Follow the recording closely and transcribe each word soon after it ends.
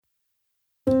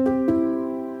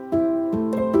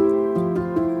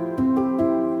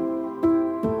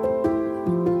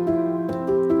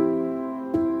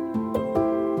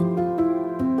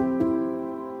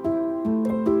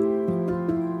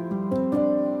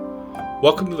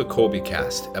Welcome to the Colby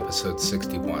Cast, episode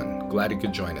 61. Glad you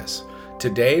could join us.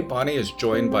 Today, Bonnie is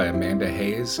joined by Amanda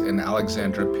Hayes and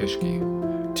Alexandra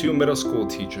Pischke, two middle school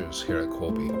teachers here at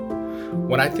Colby.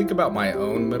 When I think about my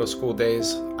own middle school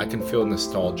days, I can feel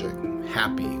nostalgic,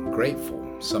 happy, grateful,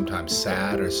 sometimes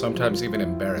sad, or sometimes even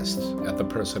embarrassed at the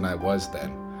person I was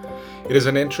then. It is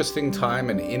an interesting time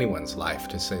in anyone's life,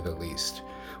 to say the least.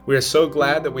 We are so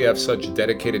glad that we have such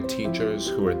dedicated teachers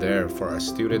who are there for our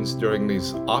students during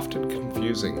these often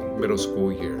confusing middle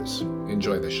school years.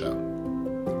 Enjoy the show.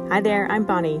 Hi there, I'm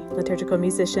Bonnie, liturgical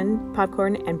musician,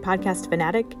 popcorn and podcast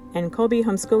fanatic, and Colby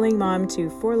homeschooling mom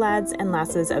to 4 lads and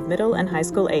lasses of middle and high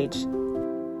school age.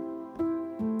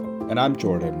 And I'm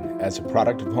Jordan. As a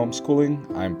product of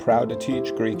homeschooling, I'm proud to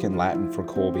teach Greek and Latin for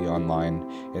Colby online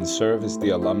and serve as the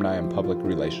Alumni and Public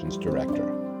Relations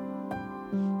Director.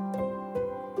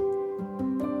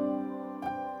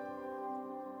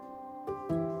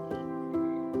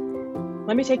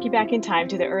 Let me take you back in time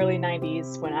to the early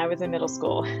 90s when I was in middle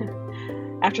school.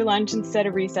 After lunch, instead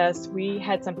of recess, we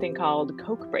had something called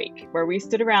Coke Break, where we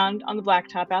stood around on the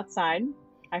blacktop outside.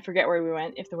 I forget where we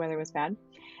went if the weather was bad,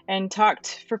 and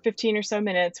talked for 15 or so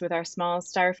minutes with our small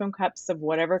styrofoam cups of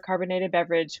whatever carbonated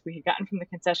beverage we had gotten from the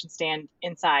concession stand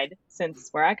inside, since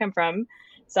where I come from,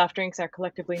 soft drinks are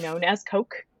collectively known as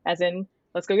Coke, as in,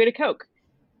 let's go get a Coke.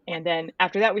 And then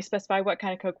after that, we specify what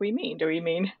kind of Coke we mean. Do we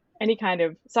mean any kind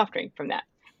of soft drink from that?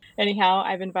 Anyhow,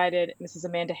 I've invited Mrs.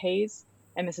 Amanda Hayes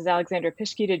and Mrs. Alexandra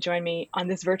Pischke to join me on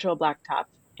this virtual blacktop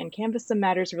and canvass some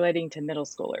matters relating to middle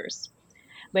schoolers.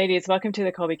 Ladies, welcome to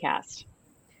the Colby Cast.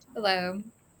 Hello.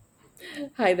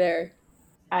 Hi there.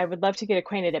 I would love to get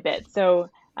acquainted a bit. So,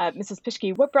 Mrs.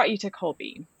 Pischke, what brought you to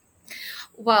Colby?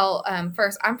 Well,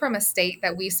 first, I'm from a state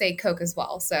that we say Coke as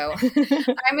well. So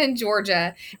I'm in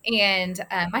Georgia, and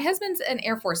my husband's an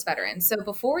Air Force veteran. So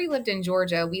before we lived in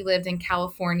Georgia, we lived in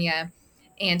California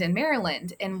and in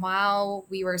Maryland. And while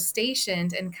we were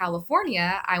stationed in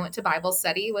California, I went to Bible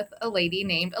study with a lady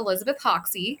named Elizabeth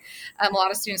Hoxie. A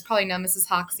lot of students probably know Mrs.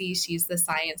 Hoxie. She's the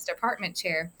science department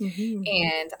chair. Mm-hmm.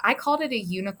 And I called it a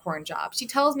unicorn job. She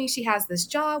tells me she has this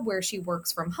job where she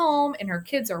works from home and her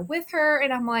kids are with her.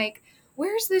 And I'm like,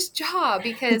 where's this job?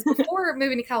 Because before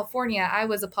moving to California, I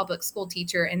was a public school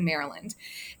teacher in Maryland.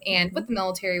 And with the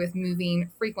military, with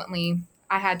moving frequently,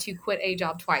 I had to quit a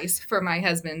job twice for my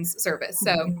husband's service.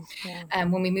 So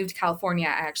when we moved to California,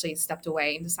 I actually stepped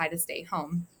away and decided to stay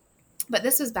home. But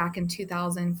this was back in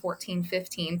 2014,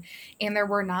 15, and there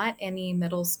were not any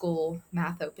middle school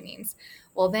math openings.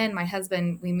 Well, then my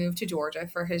husband, we moved to Georgia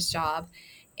for his job.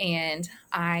 And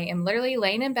I am literally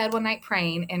laying in bed one night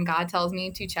praying, and God tells me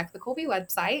to check the Colby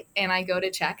website, and I go to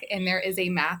check, and there is a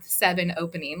Math 7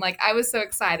 opening. Like, I was so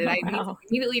excited. Oh, I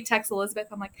immediately text Elizabeth.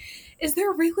 I'm like, is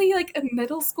there really like a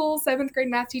middle school 7th grade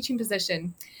math teaching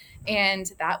position?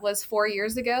 And that was 4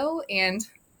 years ago, and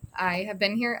I have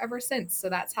been here ever since. So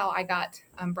that's how I got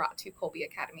brought to Colby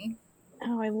Academy.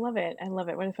 Oh, I love it. I love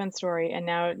it. What a fun story. And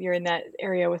now you're in that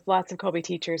area with lots of Colby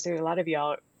teachers. There's a lot of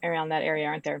y'all around that area,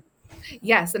 aren't there?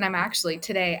 Yes, and I'm actually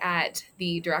today at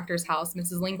the director's house,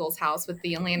 Mrs. Lingle's house, with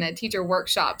the Atlanta Teacher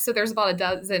Workshop. So there's about a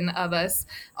dozen of us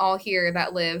all here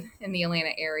that live in the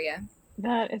Atlanta area.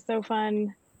 That is so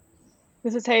fun.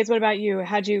 Mrs. Hayes, what about you?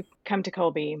 How'd you come to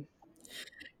Colby?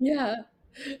 Yeah.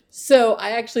 So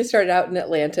I actually started out in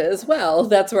Atlanta as well.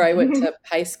 That's where I went to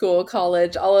high school,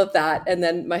 college, all of that. And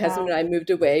then my husband and I moved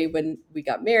away when we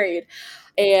got married.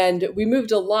 And we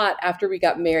moved a lot after we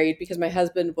got married because my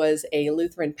husband was a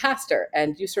Lutheran pastor,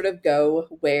 and you sort of go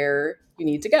where you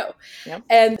need to go. Yep.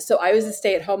 And so I was a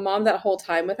stay-at-home mom that whole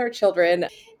time with our children.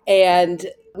 And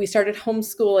we started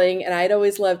homeschooling, and I'd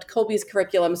always loved Colby's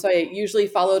curriculum. So I usually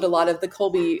followed a lot of the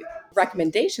Colby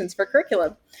recommendations for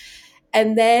curriculum.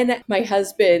 And then my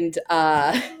husband,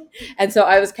 and so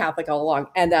I was Catholic all along.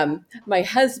 And my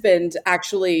husband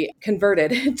actually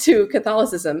converted to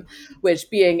Catholicism, which,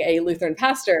 being a Lutheran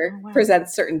pastor,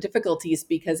 presents certain difficulties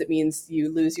because it means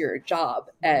you lose your job.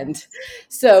 And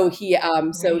so he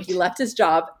left his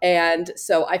job. And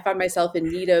so I found myself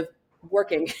in need of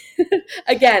working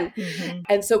again. Mm-hmm.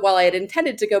 And so while I had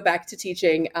intended to go back to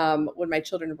teaching when my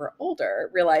children were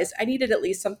older, realized I needed at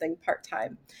least something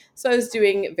part-time. So I was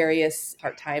doing various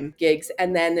part-time gigs.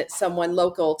 And then someone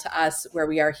local to us, where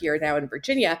we are here now in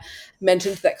Virginia,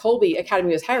 mentioned that Colby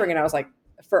Academy was hiring. And I was like,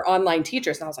 for online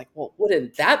teachers. And I was like, well,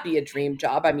 wouldn't that be a dream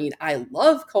job? I mean, I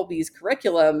love Colby's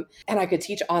curriculum and I could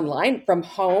teach online from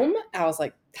home. I was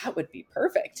like, that would be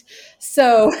perfect.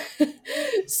 So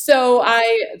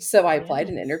I applied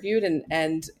and interviewed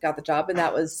and got the job. And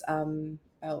that was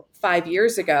about 5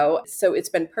 years ago. So it's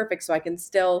been perfect. So I'm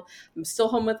still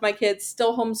home with my kids,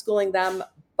 still homeschooling them,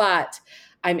 but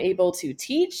I'm able to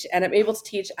teach, and I'm able to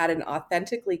teach at an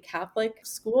authentically Catholic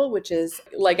school, which is,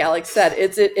 like Alex said,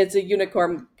 it's a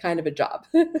unicorn kind of a job.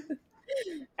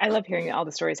 I love hearing all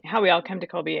the stories, how we all come to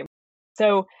Colby.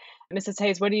 So, Mrs.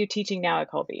 Hayes, what are you teaching now at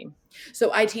Colby?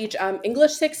 So I teach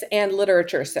English 6 and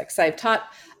Literature 6. I've taught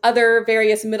other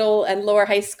various middle and lower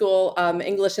high school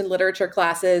English and literature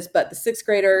classes, but the sixth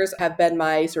graders have been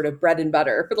my sort of bread and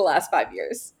butter for the last 5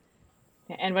 years.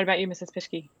 And what about you, Mrs.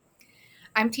 Pischke?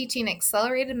 I'm teaching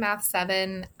Accelerated Math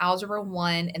 7, Algebra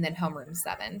 1, and then Homeroom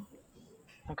 7.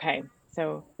 Okay,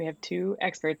 so we have two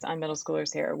experts on middle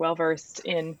schoolers here, well-versed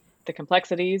in the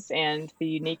complexities and the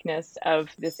uniqueness of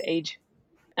this age.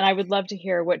 And I would love to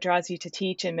hear what draws you to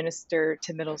teach and minister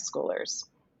to middle schoolers.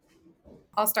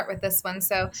 I'll start with this one.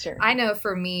 So Sure. I know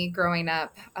for me growing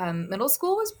up, middle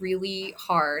school was really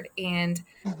hard, and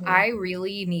I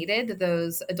really needed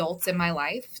those adults in my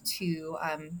life to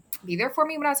be there for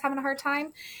me when I was having a hard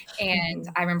time. And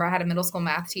I remember I had a middle school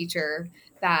math teacher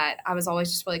that I was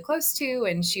always just really close to,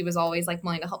 and she was always like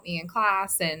willing to help me in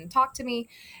class and talk to me.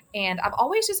 And I've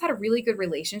always just had a really good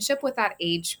relationship with that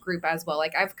age group as well.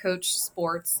 Like I've coached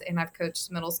sports and I've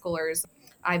coached middle schoolers.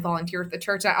 I volunteer at the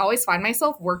church. I always find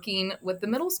myself working with the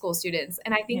middle school students.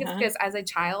 And I think it's because as a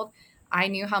child, I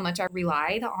knew how much I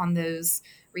relied on those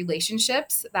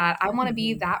relationships that I want to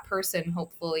be that person,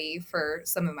 hopefully, for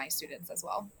some of my students as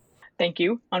well. Thank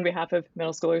you on behalf of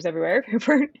middle schoolers everywhere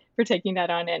for taking that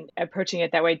on and approaching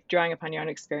it that way, drawing upon your own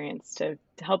experience to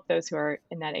help those who are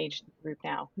in that age group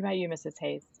now. What about you, Mrs.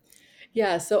 Hayes?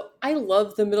 Yeah, so I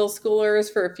love the middle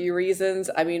schoolers for a few reasons.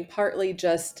 I mean, partly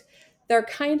just they're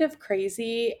kind of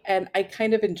crazy and I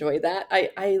kind of enjoy that.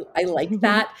 I like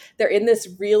that. They're in this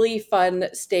really fun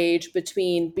stage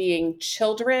between being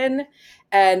children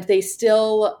and they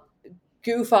still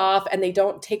goof off and they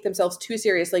don't take themselves too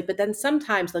seriously, but then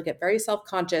sometimes they'll get very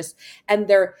self-conscious and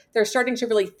they're starting to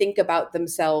really think about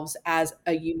themselves as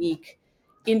a unique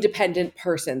independent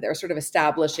person. They're sort of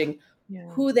establishing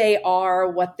who they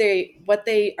are, what they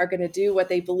are going to do, what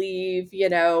they believe, you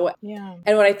know. Yeah.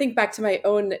 And when I think back to my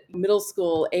own middle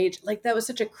school age, like that was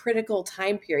such a critical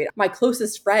time period. My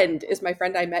closest friend is my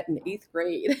friend I met in 8th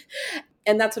grade.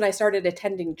 And that's when I started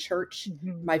attending church.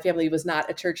 My family was not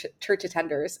a church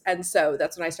attenders. And so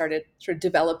that's when I started sort of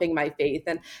developing my faith.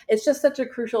 And it's just such a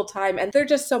crucial time. And they're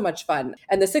just so much fun.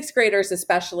 And the 6th graders,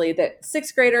 especially, that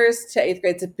 6th graders to 8th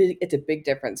grades, it's a big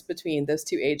difference between those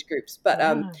two age groups. But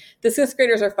the 6th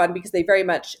graders are fun because they very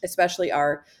much, especially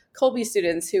our Colby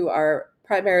students who are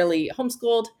primarily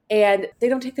homeschooled, and they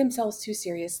don't take themselves too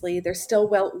seriously. They're still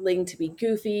willing to be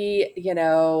goofy. You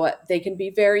know, they can be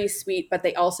very sweet, but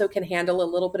they also can handle a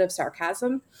little bit of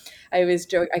sarcasm. I always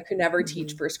joke I could never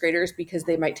teach first graders because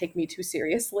they might take me too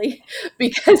seriously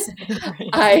because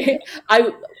I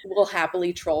will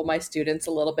happily troll my students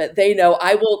a little bit. They know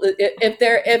I will,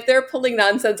 if they're pulling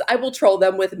nonsense, I will troll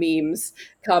them with memes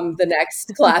come the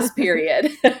next class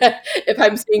period. If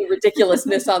I'm seeing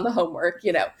ridiculousness on the homework,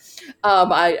 you know,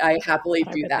 I happily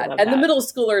do that. And the middle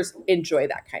schoolers enjoy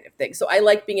that kind of thing. So I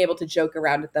like being able to joke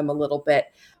around with them a little bit,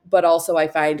 but also I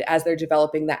find as they're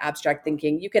developing that abstract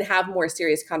thinking, you can have more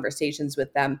serious conversations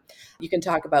with them. You can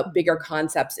talk about bigger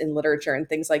concepts in literature and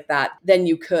things like that than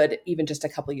you could even just a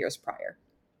couple years prior.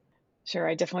 Sure.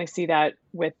 I definitely see that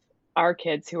with our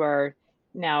kids who are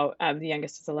now, the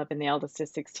youngest is 11, the eldest is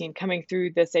 16, coming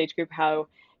through this age group, how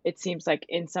it seems like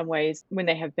in some ways when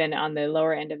they have been on the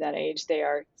lower end of that age, they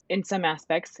are in some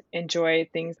aspects enjoy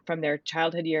things from their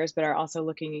childhood years, but are also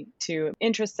looking to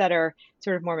interests that are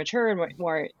sort of more mature and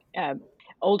more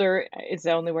older is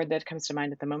the only word that comes to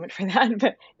mind at the moment for that.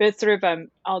 But it's sort of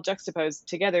all juxtaposed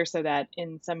together so that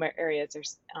in some areas they're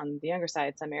on the younger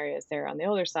side, some areas they're on the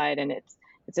older side, and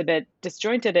it's a bit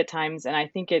disjointed at times. And I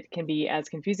think it can be as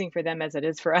confusing for them as it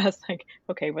is for us. Like,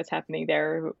 okay, what's happening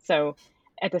there? So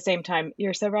at the same time,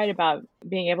 you're so right about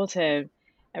being able to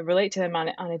relate to them on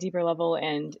a deeper level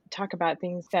and talk about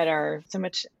things that are so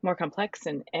much more complex.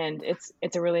 And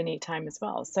it's a really neat time as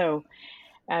well. So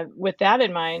with that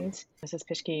in mind, Mrs.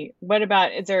 Pischke,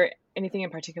 is there anything in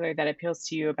particular that appeals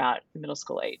to you about the middle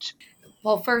school age?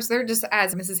 Well, first, they're just,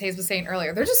 as Mrs. Hayes was saying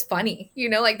earlier, they're just funny, you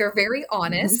know, like they're very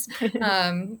honest.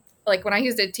 Like when I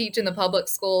used to teach in the public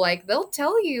school, like they'll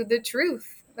tell you the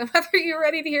truth, whether you're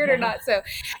ready to hear it or not. So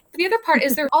the other part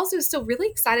is they're also still really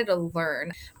excited to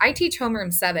learn. I teach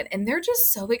homeroom 7 and they're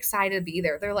just so excited to be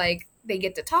there. They're like, they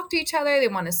get to talk to each other. They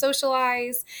want to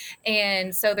socialize.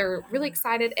 And so they're really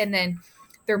excited. And then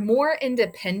they're more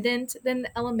independent than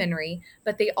elementary,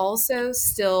 but they also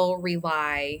still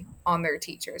rely on their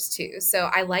teachers too. So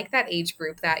I like that age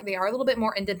group that they are a little bit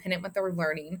more independent with their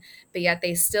learning, but yet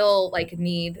they still like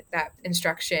need that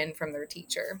instruction from their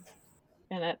teacher.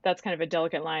 And that's kind of a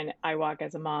delicate line I walk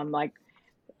as a mom. Like,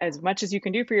 as much as you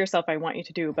can do for yourself, I want you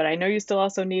to do, but I know you still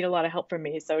also need a lot of help from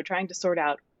me. So trying to sort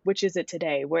out which is it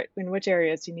today? What in which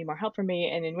areas do you need more help from me,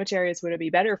 and in which areas would it be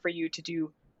better for you to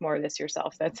do more of this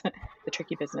yourself? That's the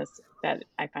tricky business that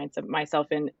I find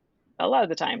myself in a lot of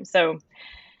the time. So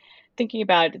thinking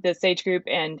about this age group,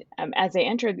 and as they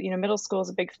enter, middle school is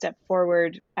a big step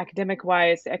forward, academic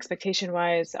wise, expectation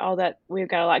wise, all that. We've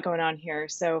got a lot going on here.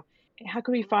 So how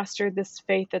can we foster this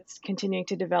faith that's continuing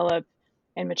to develop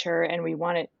and mature, and we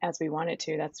want it as we want it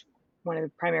to? That's one of the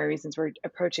primary reasons we're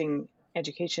approaching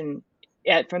education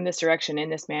from this direction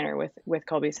in this manner with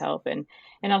Kolbe's help, and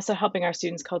also helping our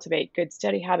students cultivate good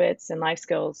study habits and life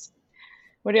skills.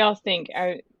 What do y'all think?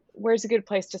 Where's a good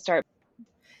place to start?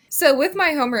 So with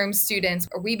my homeroom students,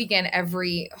 we begin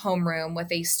every homeroom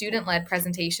with a student-led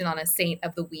presentation on a saint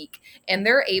of the week. And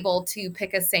they're able to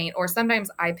pick a saint, or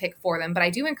sometimes I pick for them, but I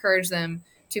do encourage them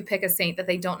to pick a saint that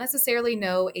they don't necessarily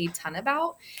know a ton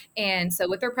about. And so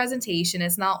with their presentation,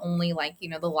 it's not only like,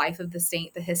 the life of the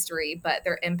saint, the history, but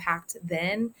their impact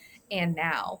then and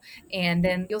now. And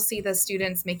then you'll see the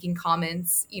students making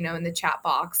comments, in the chat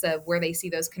box of where they see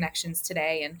those connections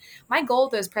today. And my goal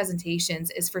of those presentations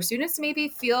is for students to maybe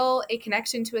feel a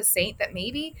connection to a saint that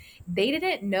maybe they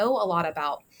didn't know a lot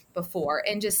about before,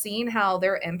 and just seeing how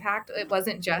their impact, it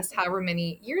wasn't just however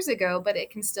many years ago, but it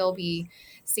can still be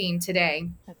seen today.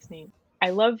 That's neat. I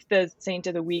love the Saint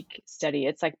of the Week study.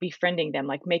 It's like befriending them,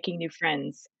 like making new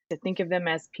friends, to think of them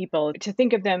as people, to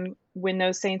think of them when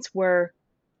those saints were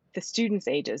the students'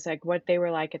 ages, like what they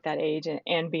were like at that age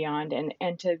and beyond,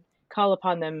 and to call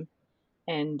upon them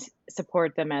and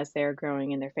support them as they're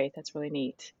growing in their faith. That's really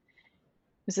neat.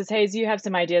 Mrs. Hayes, you have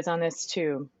some ideas on this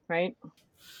too, right?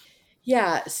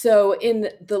 Yeah, so in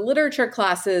the literature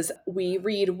classes, we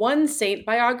read one saint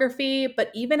biography, but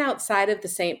even outside of the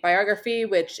saint biography,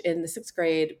 which in the 6th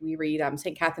grade, we read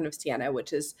St. Catherine of Siena,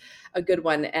 which is a good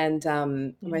one. And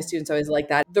my students always like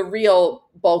that. The real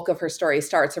bulk of her story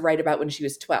starts right about when she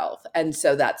was 12. And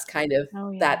so that's kind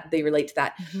of that they relate to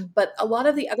that. Mm-hmm. But a lot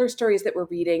of the other stories that we're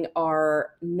reading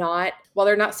are not, while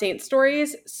they're not saint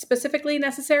stories specifically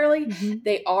necessarily, mm-hmm.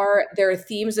 There are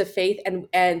themes of faith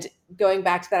and going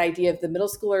back to that idea of the middle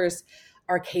schoolers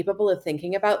are capable of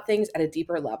thinking about things at a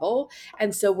deeper level.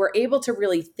 And so we're able to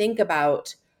really think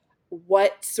about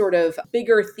what sort of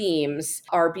bigger themes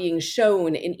are being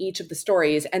shown in each of the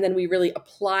stories. And then we really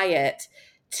apply it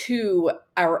to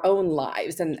our own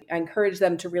lives. And I encourage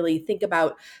them to really think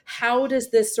about, how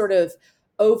does this sort of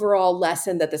overall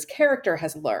lesson that this character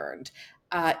has learned,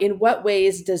 in what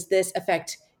ways does this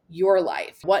affect your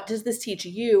life? What does this teach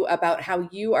you about how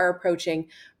you are approaching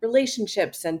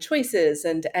relationships and choices,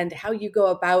 and how you go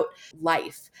about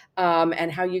life,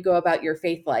 and how you go about your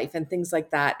faith life and things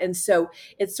like that? And so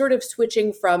it's sort of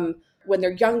switching from, when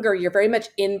they're younger, you're very much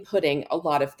inputting a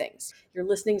lot of things. You're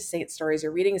listening to saint stories,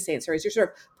 you're reading saint stories, you're sort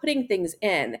of putting things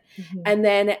in. Mm-hmm. And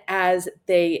then as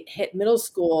they hit middle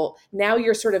school, now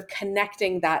you're sort of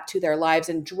connecting that to their lives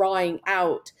and drawing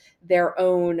out their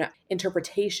own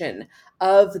interpretation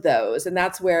of those. And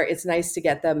that's where it's nice to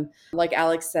get them, like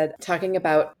Alex said, talking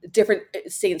about different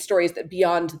saint stories that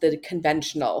beyond the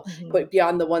conventional, mm-hmm. but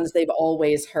beyond the ones they've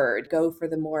always heard. Go for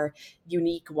the more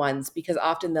unique ones, because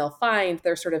often they'll find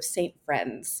their sort of saint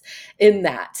friends in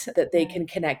that they can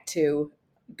connect to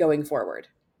going forward.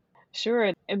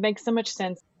 Sure. It makes so much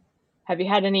sense. Have you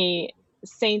had any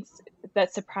saints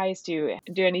that surprised you?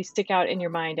 Do any stick out in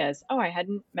your mind as, I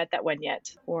hadn't met that one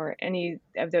yet? Or any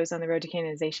of those on the road to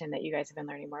canonization that you guys have been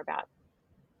learning more about?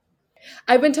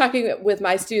 I've been talking with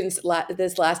my students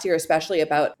this last year, especially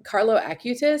about Carlo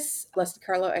Acutis, Blessed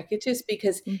Carlo Acutis,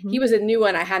 because mm-hmm. he was a new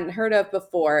one I hadn't heard of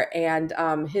before. And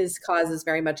his cause is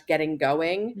very much getting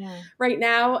going right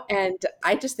now. And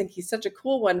I just think he's such a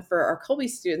cool one for our Kolbe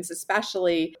students,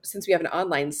 especially since we have an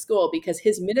online school, because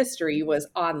his ministry was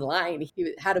online.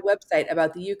 He had a website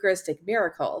about the Eucharistic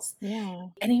miracles. Yeah.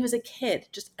 And he was a kid,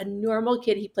 just a normal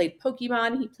kid. He played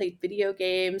Pokemon, he played video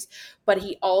games, but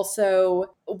he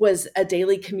also was a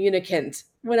daily communicant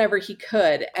whenever he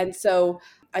could. And so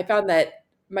I found that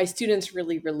my students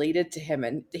really related to him,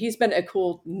 and he's been a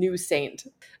cool new saint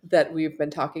that we've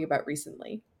been talking about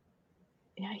recently.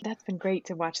 Yeah, that's been great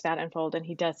to watch that unfold, and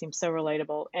he does seem so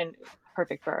relatable and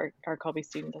perfect for our Kolbe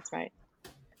student. That's right.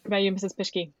 What about you, Mrs.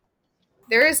 Pischke?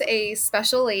 There is a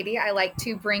special lady I like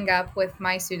to bring up with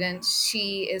my students.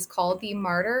 She is called the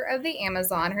Martyr of the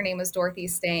Amazon. Her name is Dorothy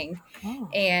Stang. Oh.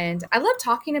 And I love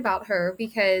talking about her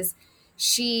because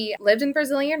She lived in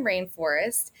Brazilian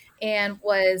rainforest and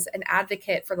was an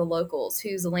advocate for the locals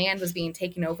whose land was being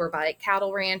taken over by like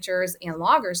cattle ranchers and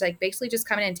loggers, like basically just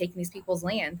coming in and taking these people's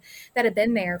land that had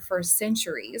been there for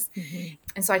centuries. Mm-hmm.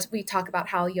 And so we talk about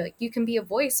how you can be a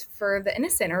voice for the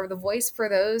innocent or the voice for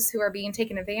those who are being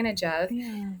taken advantage of.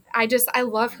 Yeah. I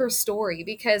love her story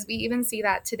because we even see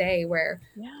that today where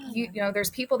you know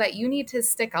there's people that you need to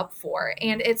stick up for,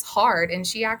 and it's hard, and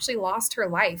she actually lost her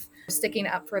life sticking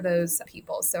up for those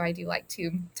people. So I do like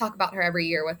to talk about her every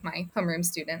year with my homeroom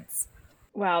students.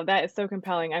 Wow, that is so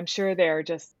compelling. I'm sure they're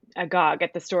just agog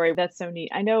at the story. That's so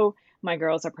neat. I know my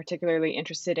girls are particularly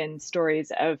interested in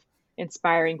stories of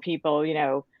inspiring people,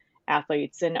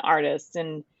 athletes and artists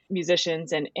and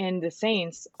musicians, and the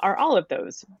saints are all of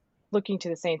those, looking to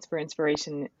the saints for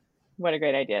inspiration. What a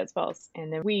great idea as well.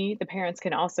 And then we, the parents,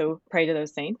 can also pray to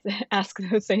those saints, ask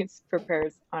those saints for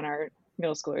prayers on our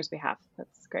middle schoolers' behalf.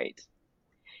 That's great.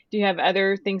 Do you have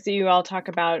other things that you all talk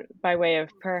about by way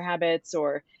of prayer habits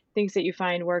or things that you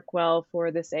find work well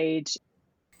for this age?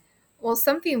 Well,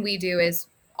 something we do is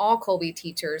all Kolbe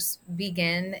teachers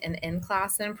begin and end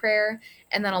class in prayer.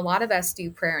 And then a lot of us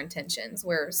do prayer intentions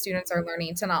where students are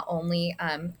learning to not only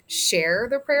share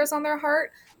the prayers on their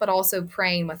heart, but also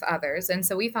praying with others. And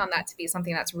so we found that to be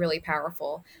something that's really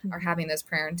powerful, are having those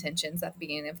prayer intentions at the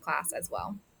beginning of class as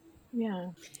well.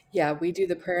 Yeah, we do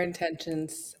the prayer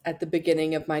intentions at the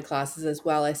beginning of my classes as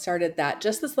well. I started that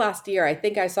just this last year. I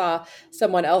think I saw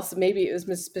someone else, maybe it was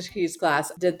Mrs. Bishke's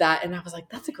class, did that. And I was like,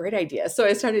 that's a great idea. So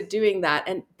I started doing that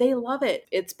and they love it.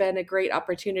 It's been a great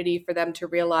opportunity for them to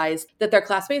realize that their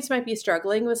classmates might be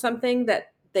struggling with something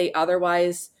that they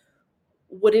otherwise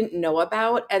wouldn't know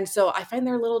about. And so I find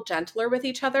they're a little gentler with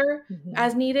each other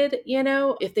as needed,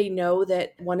 if they know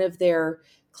that one of their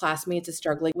classmates is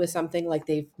struggling with something, like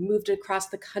they've moved across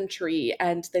the country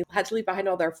and they had to leave behind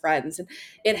all their friends. And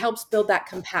it helps build that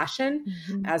compassion.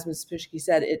 As Ms. Pushki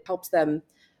said, it helps them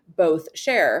both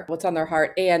share what's on their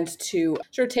heart and to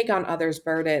sort of take on others'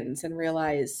 burdens and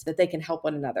realize that they can help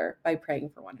one another by praying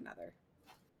for one another.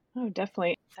 Oh,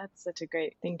 definitely. That's such a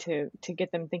great thing to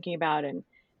get them thinking about and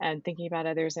thinking about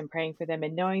others and praying for them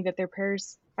and knowing that their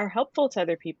prayers are helpful to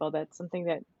other people. That's something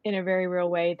that in a very real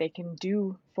way they can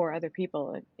do for other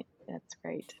people. That's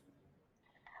great.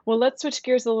 Well, let's switch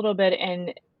gears a little bit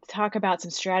and talk about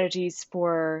some strategies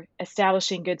for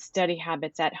establishing good study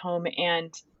habits at home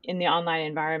and in the online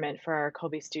environment for our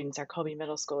Kolbe students, our Kolbe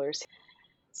middle schoolers.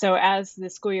 So as the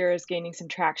school year is gaining some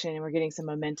traction and we're getting some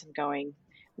momentum going,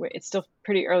 it's still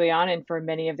pretty early on, and for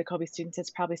many of the Kolbe students,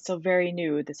 it's probably still very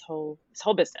new, this whole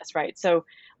business, right? So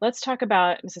let's talk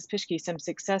about, Mrs. Pishke, some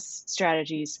success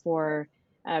strategies for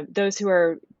those who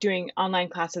are doing online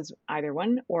classes, either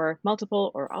one or multiple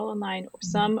or all online or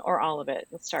some or all of it.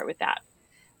 Let's start with that.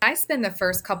 I spend the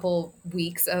first couple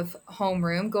weeks of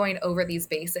homeroom going over these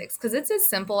basics because it's as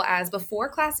simple as before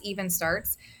class even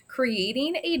starts,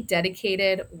 creating a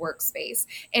dedicated workspace.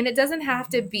 And it doesn't have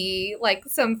to be like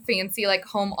some fancy like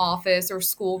home office or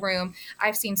schoolroom.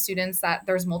 I've seen students that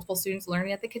there's multiple students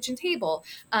learning at the kitchen table.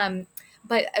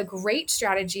 But a great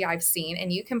strategy I've seen,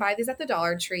 and you can buy these at the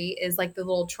Dollar Tree, is like the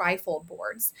little trifold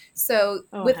boards. So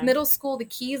with middle school, the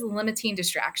key is limiting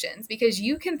distractions because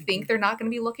you can think they're not going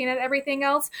to be looking at everything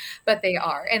else, but they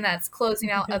are. And that's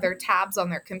closing out other tabs on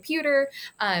their computer.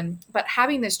 But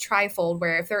having this trifold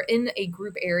where if they're in a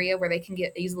group area where they can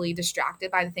get easily distracted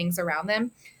by the things around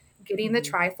them, getting the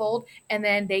trifold, and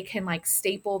then they can like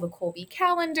staple the Kolbe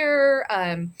calendar.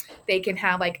 They can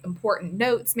have like important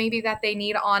notes maybe that they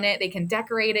need on it. They can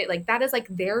decorate it. Like that is like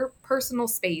their personal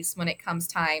space when it comes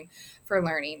time for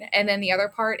learning. And then the other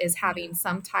part is having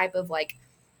some type of like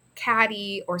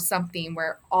caddy or something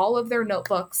where all of their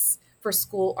notebooks for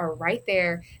school are right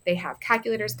there. They have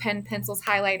calculators, pen, pencils,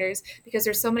 highlighters, because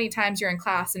there's so many times you're in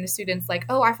class and the student's like,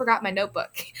 oh, I forgot my notebook,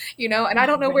 and I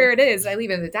don't know where it is. I leave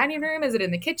it in the dining room. Is it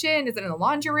in the kitchen? Is it in the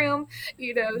laundry room?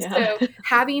 So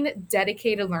having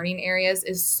dedicated learning areas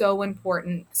is so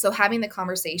important. So having the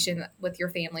conversation with your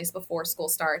families before school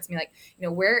starts, be like,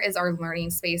 where is our learning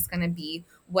space going to be?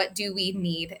 What do we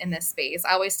need in this space?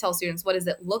 I always tell students, what does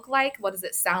it look like? What does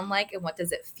it sound like? And what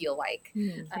does it feel like?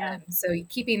 So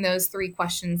keeping those 3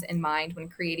 questions in mind when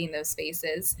creating those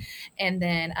spaces. And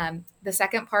then the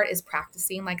second part is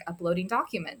practicing like uploading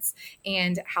documents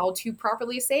and how to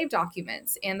properly save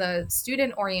documents. And the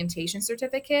student orientation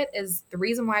certificate is the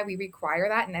reason why we require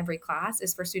that in every class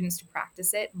is for students to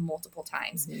practice it multiple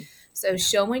times. So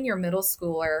showing your middle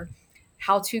schooler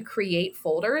how to create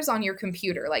folders on your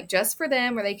computer, like just for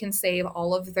them, where they can save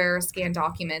all of their scanned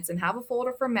documents and have a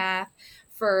folder for math,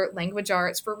 for language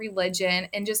arts, for religion,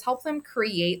 and just help them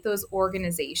create those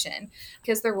organization,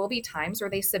 because there will be times where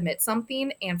they submit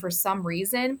something and for some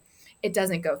reason it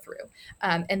doesn't go through.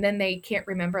 And then they can't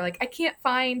remember, like, I can't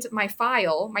find my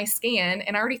file, my scan,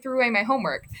 and I already threw away my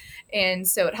homework. And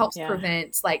so it helps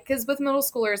prevent, like, because with middle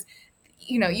schoolers,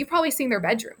 you know, you've probably seen their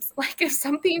bedrooms. Like if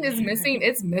something is missing,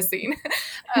 it's missing.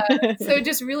 So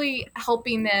just really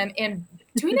helping them and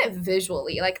doing it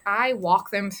visually. Like I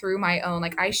walk them through my own,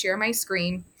 like I share my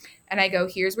screen and I go,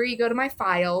 here's where you go to my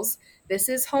files. This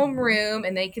is homeroom,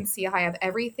 and they can see how I have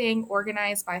everything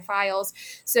organized by files.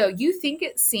 So you think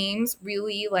it seems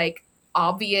really like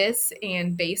obvious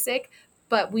and basic,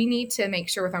 but we need to make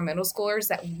sure with our middle schoolers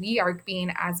that we are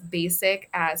being as basic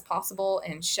as possible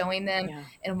and showing them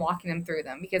and walking them through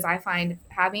them. Because I find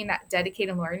having that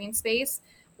dedicated learning space,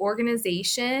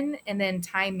 organization, and then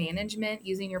time management,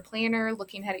 using your planner,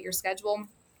 looking ahead at your schedule,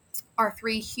 are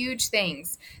 3 huge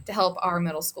things to help our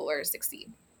middle schoolers succeed.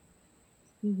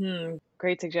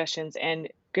 Great suggestions and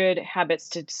good habits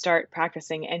to start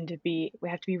practicing, and we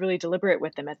have to be really deliberate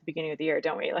with them at the beginning of the year,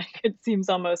 don't we? Like it seems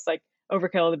almost like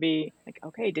overkill to be like,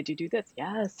 okay, did you do this?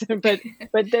 Yes. but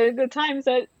the times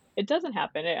that it doesn't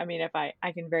happen, I mean, if I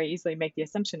can very easily make the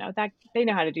assumption, oh, that they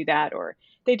know how to do that, or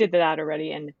they did that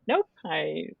already, and nope,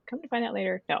 I come to find out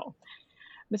later. No.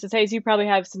 Mrs. Hayes, you probably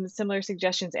have some similar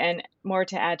suggestions and more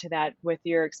to add to that with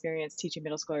your experience teaching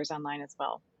middle schoolers online as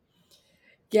well.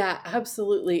 Yeah,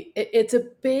 absolutely. It's a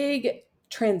big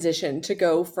transition to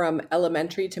go from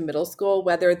elementary to middle school,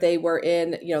 whether they were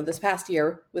in, you know, this past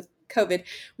year with COVID,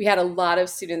 we had a lot of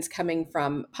students coming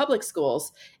from public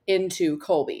schools into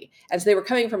Colby. And so they were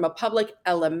coming from a public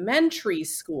elementary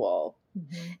school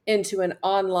into an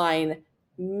online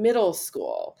middle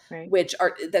school,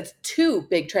 that's 2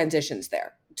 big transitions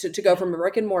there. To go from a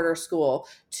brick and mortar school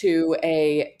to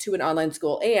an online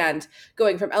school, and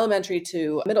going from elementary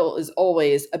to middle is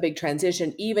always a big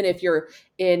transition, even if you're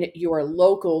in your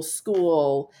local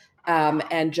school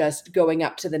and just going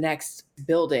up to the next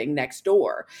building next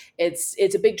door. It's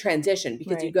a big transition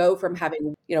because you go from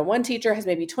having, you know, one teacher has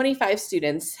maybe 25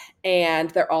 students and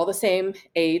they're all the same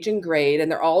age and grade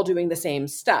and they're all doing the same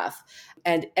stuff,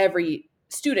 and every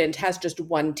student has just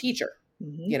one teacher.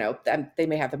 You know, they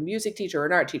may have a music teacher or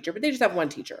an art teacher, but they just have one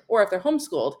teacher. Or if they're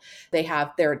homeschooled, they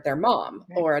have their mom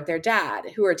or their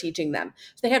dad who are teaching them.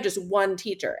 So they have just one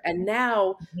teacher. And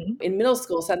now in middle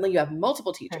school, suddenly you have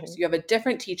multiple teachers. You have a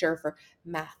different teacher for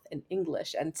math and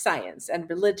English and science and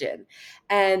religion.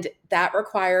 And that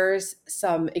requires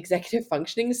some executive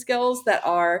functioning skills that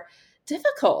are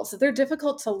difficult. So they're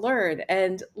difficult to learn.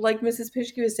 And like Mrs.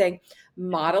 Pischke was saying,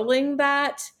 modeling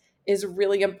that is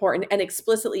really important, and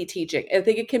explicitly teaching. I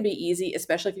think it can be easy,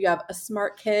 especially if you have a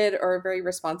smart kid or a very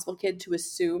responsible kid, to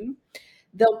assume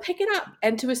they'll pick it up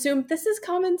and to assume this is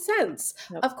common sense.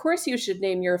 Of course, you should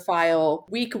name your file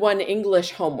week 1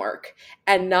 English homework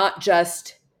and not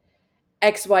just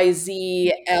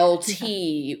XYZLT,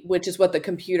 which is what the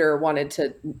computer wanted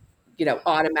to, you know,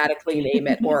 automatically name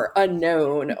it, or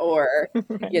unknown, or,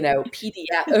 you know,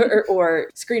 PDF or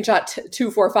screenshot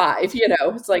 245, you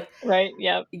know, it's like,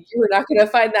 you're not going to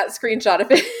find that screenshot if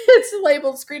it's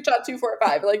labeled screenshot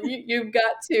 245. Like you've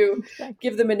got to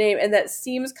give them a name. And that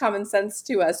seems common sense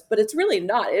to us, but it's really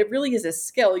not. It really is a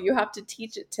skill. You have to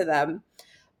teach it to them,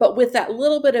 but with that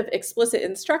little bit of explicit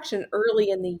instruction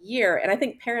early in the year. And I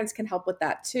think parents can help with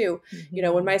that too. You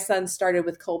know, when my son started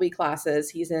with Colby classes,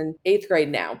 he's in 8th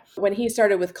grade now. When he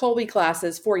started with Colby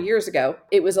classes 4 years ago,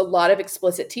 it was a lot of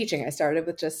explicit teaching. I started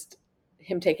with just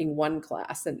him taking one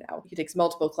class, and now he takes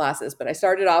multiple classes, but I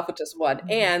started off with just one.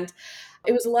 And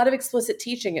it was a lot of explicit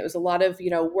teaching. It was a lot of, you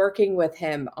know, working with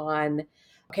him on,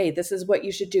 okay, this is what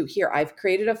you should do. Here, I've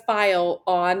created a file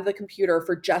on the computer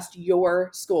for just your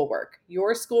schoolwork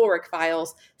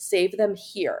files, save them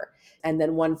here. And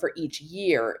then one for each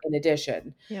year in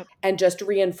addition. And just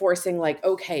reinforcing like,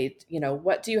 okay, you know,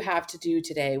 what do you have to do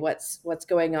today? What's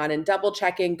going on? And double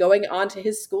checking, going onto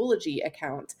his Schoology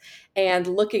account and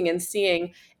looking and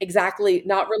seeing exactly,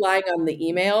 not relying on the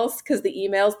emails, because the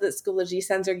emails that Schoology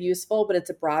sends are useful, but it's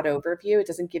a broad overview. It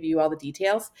doesn't give you all the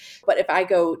details. But if I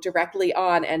go directly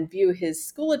on and view his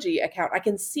Schoology account, I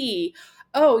can see,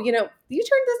 oh, you know, you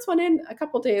turned this one in a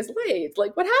couple days late.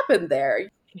 Like, what happened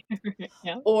there?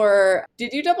 Or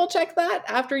did you double check that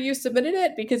after you submitted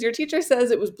it? Because your teacher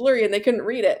says it was blurry and they couldn't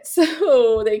read it,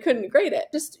 so they couldn't grade it.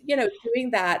 Just, you know,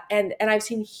 doing that. And I've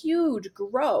seen huge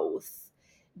growth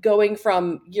going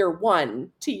from year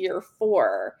 1 to year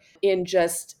 4 in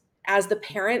just as the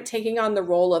parent taking on the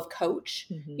role of coach,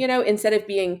 you know, instead of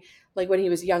being like when he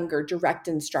was younger, direct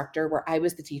instructor where I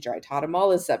was the teacher. I taught him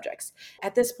all his subjects.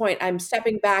 At this point, I'm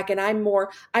stepping back and I'm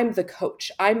the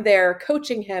coach. I'm there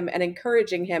coaching him and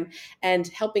encouraging him and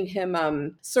helping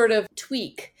him sort of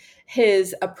tweak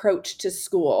his approach to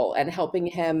school and helping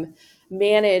him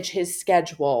manage his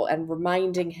schedule and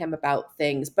reminding him about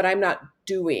things, but I'm not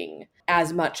doing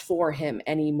as much for him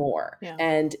anymore. Yeah.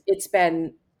 And it's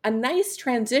been a nice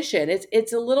transition.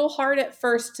 It's a little hard at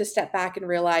first to step back and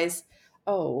realize,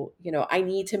 oh, I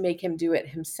need to make him do it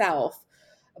himself,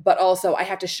 but also I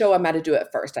have to show him how to do it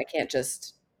first. I can't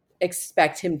just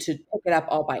expect him to pick it up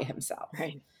all by himself.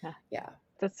 Right. Yeah.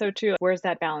 That's so true. Where's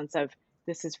that balance of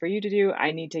this is for you to do,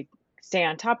 I need to stay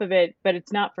on top of it, but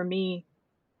it's not for me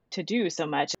to do so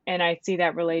much. And I see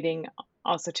that relating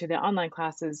also to the online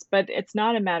classes, but it's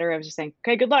not a matter of just saying,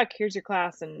 okay, good luck, here's your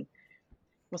class, and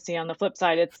we'll see on the flip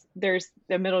side. There's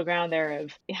the middle ground there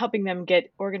of helping them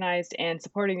get organized and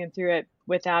supporting them through it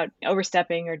without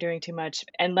overstepping or doing too much,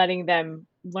 and letting them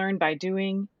learn by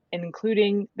doing, and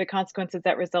including the consequences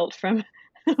that result from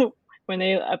when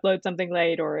they upload something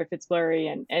late or if it's blurry,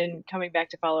 and coming back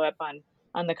to follow up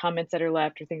on the comments that are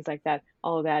left or things like that.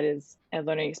 All of that is a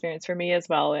learning experience for me as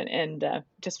well. And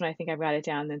just when I think I've got it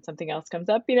down, then something else comes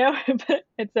up, but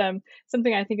it's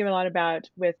something I think a lot about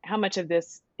with how much of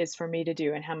this is for me to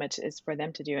do and how much is for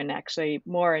them to do. And actually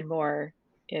more and more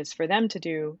is for them to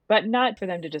do, but not for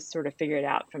them to just sort of figure it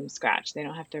out from scratch. They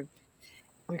don't have to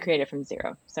recreate it from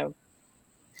zero. So.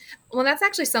 Well, that's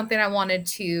actually something I wanted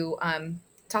to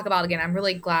talk about again. I'm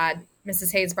really glad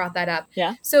Mrs. Hayes brought that up.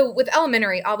 Yeah. So with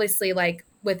elementary, obviously, like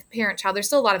with parent-child, there's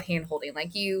still a lot of hand-holding.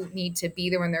 Like you need to be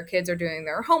there when their kids are doing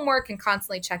their homework and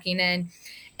constantly checking in.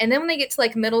 And then when they get to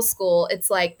like middle school, it's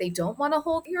like they don't want to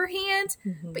hold your hand,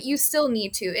 but you still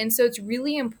need to. And so it's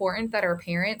really important that our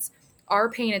parents are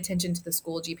paying attention to the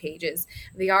Schoology pages.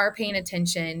 They are paying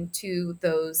attention to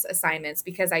those assignments,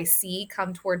 because I see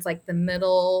come towards like the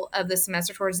middle of the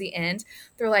semester, towards the end,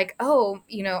 they're like, oh,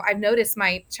 I've noticed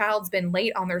my child's been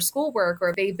late on their schoolwork,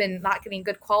 or they've been not getting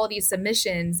good quality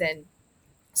submissions. And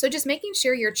so just making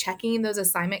sure you're checking those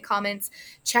assignment comments,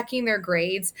 checking their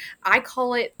grades. I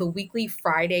call it the weekly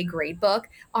Friday grade book.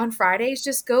 On Fridays,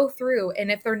 just go through.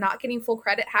 And if they're not getting full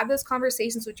credit, have those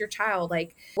conversations with your child.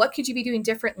 Like, what could you be doing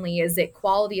differently? Is it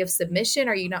quality of submission?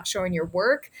 Are you not showing your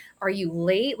work? Are you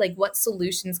late? Like, what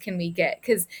solutions can we get?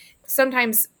 Because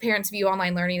sometimes parents view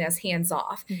online learning as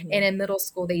hands-off. And in middle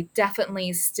school, they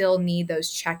definitely still need those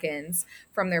check-ins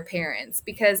from their parents,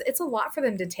 because it's a lot for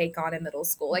them to take on in middle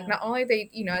school. Like, not only are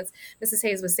they, as Mrs.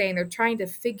 Hayes was saying, they're trying to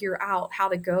figure out how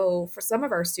to go, for some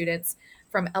of our students,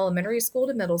 from elementary school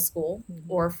to middle school,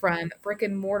 or from brick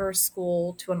and mortar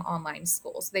school to an online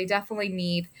school. So they definitely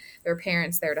need their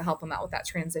parents there to help them out with that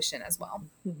transition as well.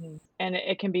 And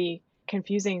it can be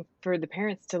confusing for the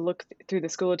parents to look through the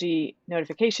Schoology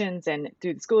notifications and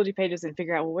through the Schoology pages and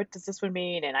figure out, well, what does this one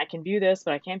mean? And I can view this,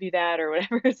 but I can't view that, or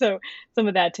whatever. So some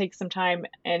of that takes some time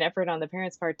and effort on the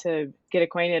parents' part to get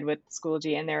acquainted with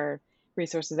Schoology and their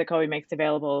resources that Kolbe makes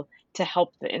available to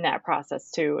help in that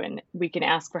process too. And we can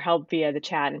ask for help via the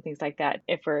chat and things like that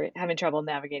if we're having trouble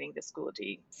navigating the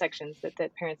Schoology sections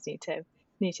that parents need to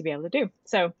be able to do.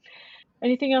 So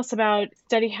anything else about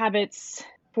study habits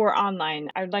for online?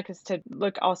 I would like us to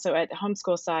look also at the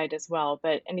homeschool side as well,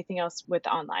 but anything else with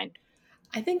online?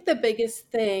 I think the biggest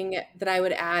thing that I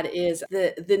would add is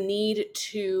the need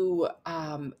to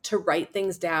write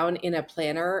things down in a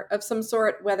planner of some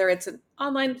sort, whether it's an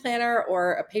online planner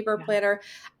or a paper planner.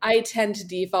 I tend to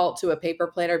default to a paper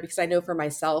planner because I know for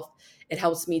myself, it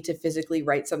helps me to physically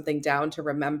write something down to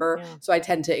remember. So I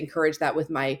tend to encourage that with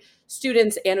my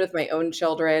students and with my own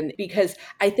children, because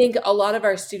I think a lot of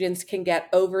our students can get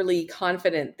overly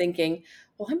confident thinking,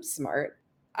 well, I'm smart.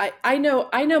 I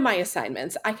know my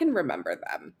assignments. I can remember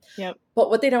them. But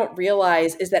what they don't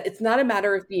realize is that it's not a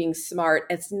matter of being smart.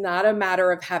 It's not a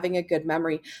matter of having a good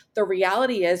memory. The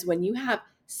reality is when you have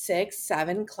 6,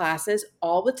 7 classes,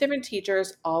 all with different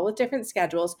teachers, all with different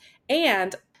schedules,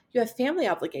 and you have family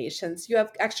obligations, you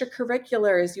have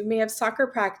extracurriculars, you may have soccer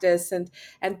practice and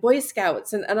Boy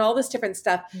Scouts and all this different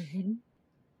stuff.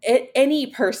 Any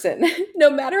person, no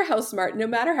matter how smart, no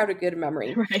matter how good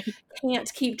memory,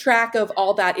 can't keep track of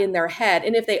all that in their head.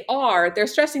 And if they are, they're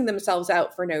stressing themselves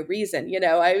out for no reason. I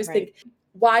always think,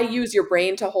 why use your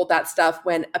brain to hold that stuff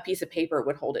when a piece of paper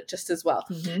would hold it just as well?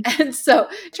 And so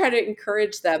try to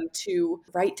encourage them to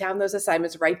write down those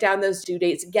assignments, write down those due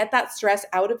dates, get that stress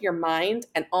out of your mind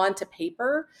and onto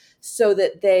paper so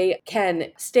that they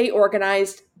can stay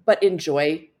organized, but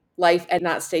enjoy life and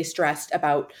not stay stressed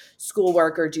about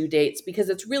schoolwork or due dates, because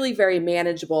it's really very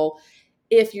manageable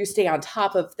if you stay on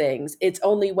top of things. It's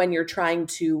only when you're trying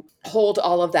to hold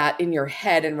all of that in your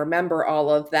head and remember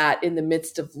all of that in the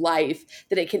midst of life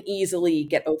that it can easily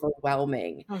get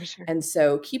overwhelming. Oh, sure. And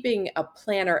so keeping a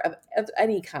planner of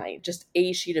any kind, just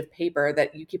a sheet of paper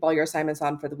that you keep all your assignments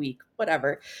on for the week,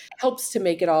 whatever, helps to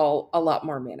make it all a lot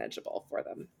more manageable for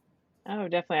them. Oh,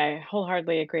 definitely. I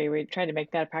wholeheartedly agree. We tried to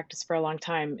make that a practice for a long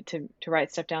time to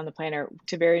write stuff down in the planner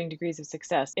to varying degrees of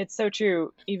success. It's so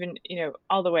true, even,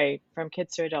 all the way from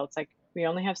kids to adults. Like we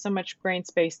only have so much brain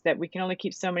space that we can only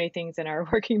keep so many things in our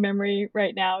working memory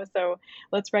right now. So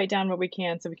let's write down what we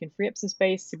can so we can free up some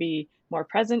space to be more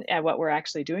present at what we're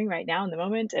actually doing right now in the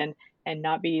moment and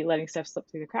not be letting stuff slip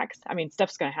through the cracks. I mean,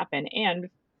 stuff's going to happen.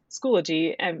 And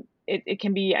Schoology, it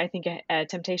can be, I think, a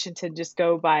temptation to just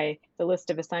go by the list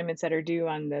of assignments that are due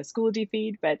on the Schoology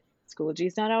feed, but Schoology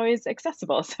is not always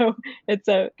accessible. So it's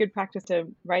a good practice to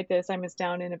write the assignments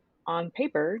down on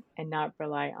paper and not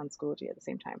rely on Schoology at the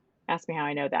same time. Ask me how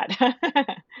I know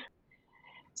that.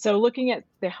 So looking at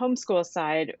the homeschool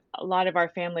side, a lot of our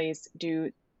families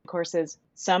do courses,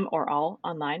 some or all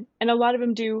online, and a lot of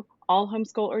them do all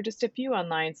homeschool or just a few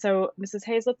online. So Mrs.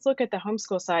 Hayes, let's look at the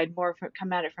homeschool side more,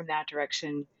 come at it from that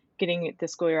direction, getting the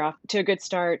school year off to a good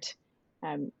start,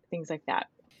 things like that.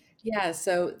 Yeah,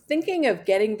 so thinking of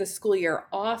getting the school year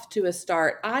off to a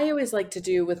start, I always like to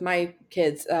do with my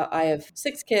kids. I have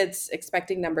 6 kids,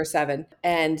 expecting number 7,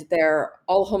 and they're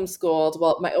all homeschooled.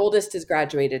 Well, my oldest is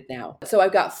graduated now. So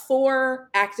I've got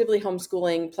 4 actively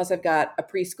homeschooling, plus I've got a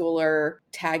preschooler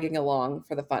tagging along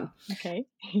for the fun. Okay.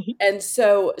 And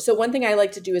so one thing I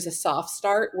like to do is a soft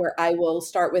start where I will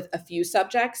start with a few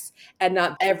subjects and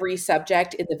not every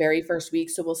subject in the very first week.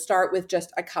 So we'll start with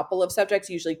just a couple of subjects,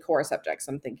 usually core subjects.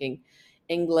 I'm thinking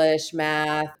English,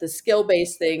 math, the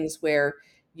skill-based things where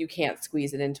you can't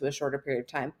squeeze it into a shorter period of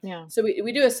time. Yeah. So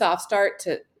we do a soft start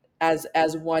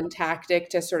as one tactic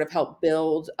to sort of help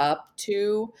build up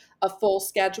to a full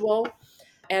schedule.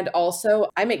 And also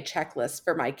I make checklists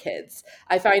for my kids.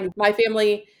 I find my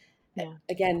family,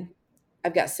 again,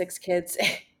 I've got 6 kids.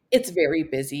 It's very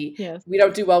busy. Yes. We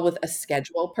don't do well with a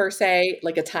schedule per se,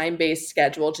 like a time-based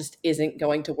schedule just isn't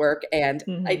going to work. And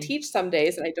I teach some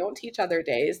days and I don't teach other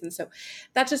days. And so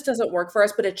that just doesn't work for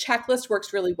us. But a checklist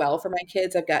works really well for my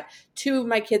kids. I've got 2 of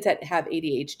my kids that have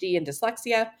ADHD and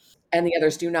dyslexia, and the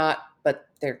others do not, but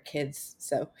they're kids.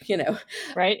 So,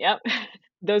 Right. Yep.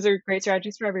 Those are great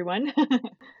strategies for everyone.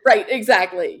 Right,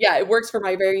 exactly. Yeah, it works for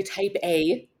my very type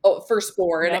A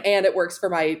firstborn, and it works for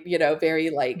my, very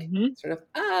sort of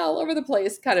all over the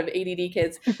place kind of ADD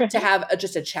kids to have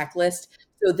just a checklist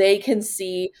so they can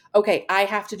see, okay, I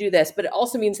have to do this, but it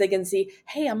also means they can see,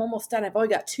 hey, I'm almost done. I've only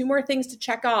got 2 more things to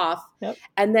check off,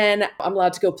 and then I'm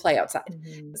allowed to go play outside.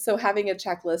 So having a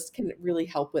checklist can really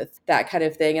help with that kind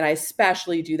of thing, and I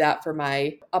especially do that for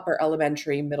my upper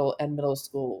elementary, middle, and middle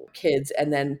school kids,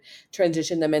 and then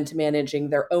transition them into managing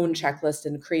their own checklist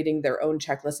and creating their own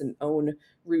checklist and own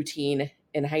routine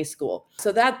in high school.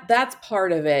 So that's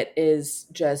part of it, is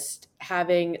just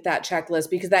having that checklist,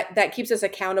 because that keeps us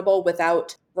accountable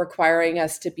without requiring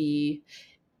us to be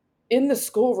in the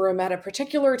schoolroom at a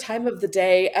particular time of the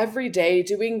day, every day,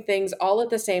 doing things all at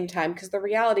the same time. Because the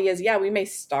reality is, we may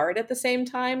start at the same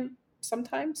time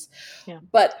sometimes,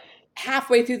 but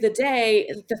halfway through the day,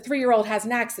 the 3-year-old has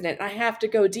an accident. I have to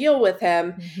go deal with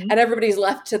him, and everybody's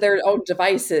left to their own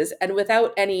devices. And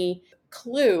without any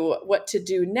clue what to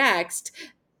do next,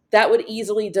 that would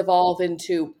easily devolve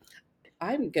into,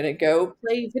 I'm going to go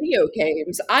play video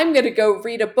games. I'm going to go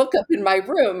read a book up in my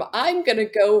room. I'm going to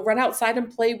go run outside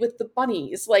and play with the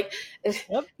bunnies.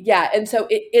 And so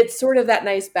it's sort of that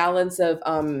nice balance of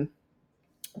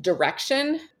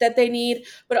direction that they need,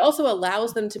 but it also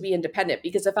allows them to be independent.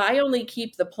 Because if I only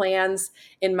keep the plans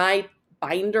in my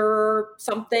binder or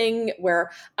something where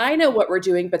I know what we're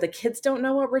doing, but the kids don't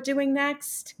know what we're doing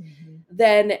next,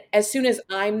 then as soon as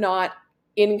I'm not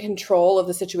in control of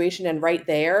the situation and right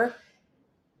there,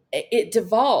 it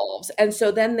devolves. And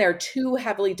so then they're too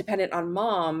heavily dependent on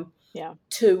mom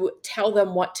to tell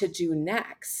them what to do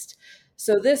next.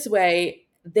 So this way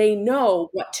they know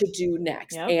what to do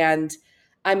next, and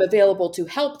I'm available to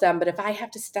help them. But if I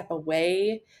have to step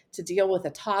away to deal with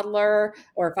a toddler,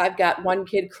 or if I've got one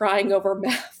kid crying over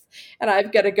math and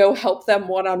I've got to go help them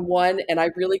one-on-one, and I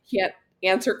really can't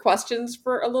answer questions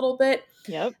for a little bit,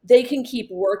 they can keep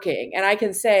working. And I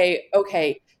can say,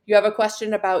 okay, you have a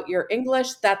question about your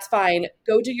English, that's fine.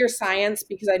 Go do your science,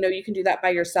 because I know you can do that by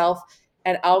yourself,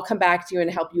 and I'll come back to you and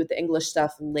help you with the English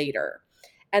stuff later.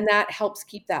 And that helps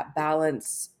keep that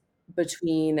balance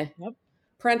between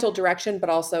parental direction, but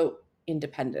also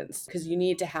independence, because you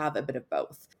need to have a bit of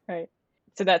both. Right.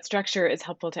 So that structure is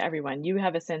helpful to everyone. You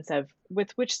have a sense of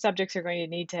with which subjects you're going to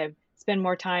need to spend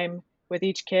more time with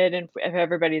each kid. And if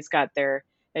everybody's got their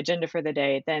agenda for the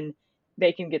day, then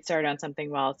they can get started on something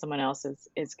while someone else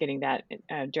is getting that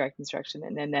direct instruction.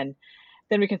 And then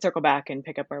we can circle back and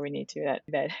pick up where we need to.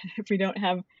 That if we don't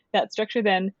have that structure,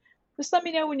 then just let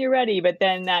me know when you're ready. But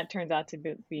then that turns out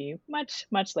to be much,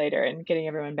 much later, and getting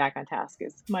everyone back on task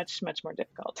is much, much more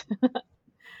difficult.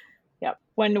 Yeah.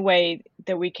 One way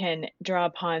that we can draw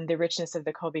upon the richness of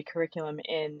the Kolbe curriculum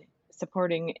in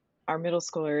supporting our middle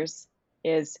schoolers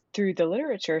is through the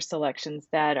literature selections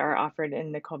that are offered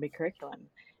in the Kolbe curriculum.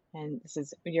 And this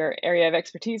is your area of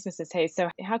expertise, Mrs. Hayes.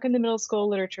 So how can the middle school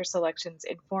literature selections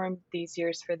inform these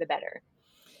years for the better?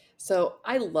 So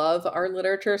I love our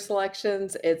literature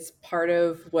selections. It's part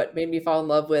of what made me fall in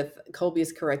love with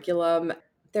Kolbe's curriculum.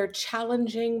 They're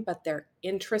challenging, but they're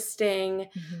interesting.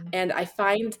 Mm-hmm. And I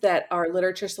find that our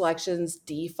literature selections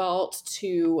default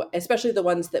to, especially the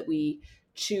ones that we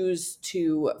choose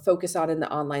to focus on in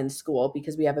the online school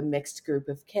because we have a mixed group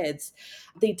of kids,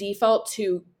 they default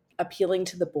to appealing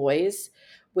to the boys,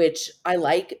 which I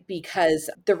like because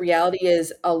the reality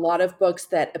is a lot of books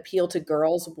that appeal to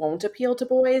girls won't appeal to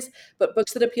boys, but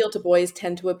books that appeal to boys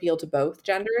tend to appeal to both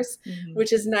genders, Mm-hmm.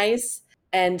 which is nice.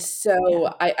 And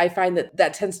so Yeah. I find that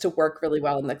that tends to work really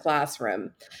well in the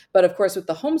classroom. But of course, with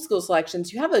the homeschool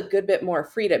selections, you have a good bit more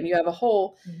freedom. You have a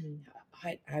whole, Mm-hmm.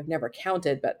 I've never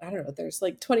counted, but I don't know, there's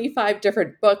like 25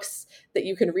 different books that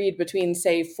you can read between,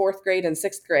 say, fourth grade and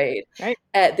sixth grade Right.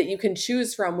 that you can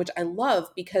choose from, which I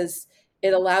love because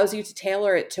it allows you to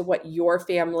tailor it to what your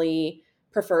family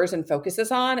prefers and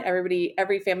focuses on.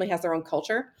 Every family has their own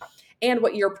culture and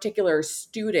what your particular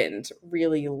student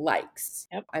really likes.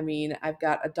 Yep. I mean, I've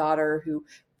got a daughter who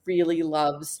really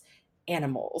loves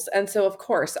animals. And so, of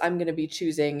course, I'm going to be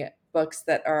choosing books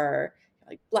that are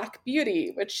like Black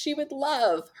Beauty, which she would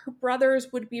love. Her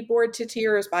brothers would be bored to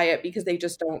tears by it because they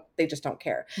just don't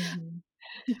care.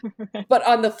 Mm-hmm. But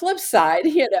on the flip side,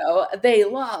 they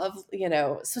love,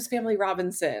 Swiss Family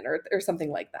Robinson or something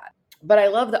like that. But I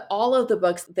love that all of the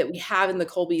books that we have in the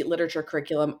Kolbe literature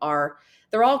curriculum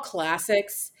they're all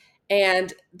classics.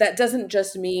 And that doesn't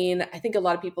just mean, I think a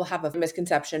lot of people have a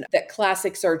misconception that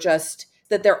classics are just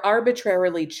that they're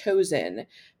arbitrarily chosen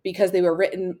because they were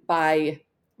written by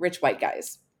rich white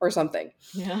guys or something.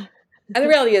 Yeah. And the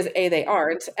reality is, A, they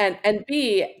aren't, and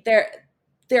B,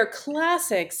 they're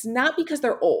classics not because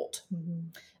they're old, Mm-hmm.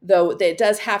 though it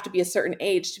does have to be a certain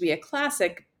age to be a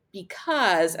classic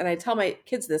because, and I tell my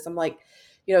kids this, I'm like,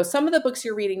 some of the books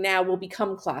you're reading now will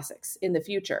become classics in the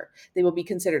future. They will be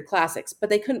considered classics, but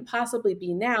they couldn't possibly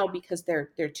be now because they're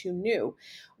too new.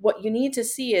 What you need to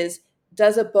see is,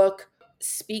 does a book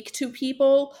speak to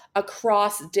people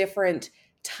across different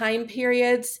time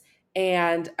periods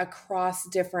and across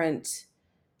different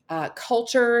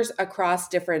cultures, across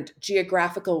different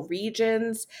geographical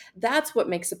regions? That's what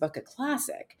makes a book a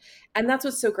classic. And that's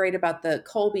what's so great about the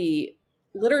Kolbe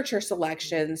literature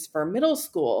selections for middle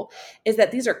school is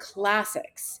that these are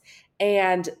classics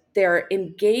and they're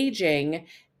engaging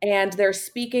and they're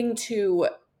speaking to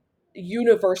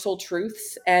universal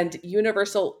truths and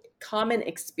universal common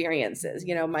experiences.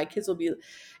 My kids will be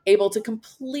able to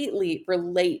completely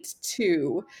relate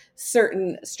to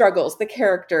certain struggles the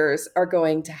characters are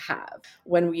going to have.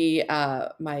 When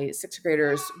my sixth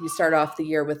graders, we start off the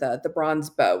year with the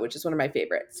bronze bow, which is one of my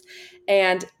favorites.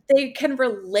 And they can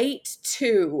relate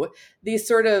to these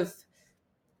sort of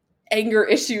anger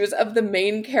issues of the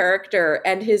main character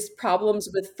and his problems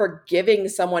with forgiving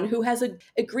someone who has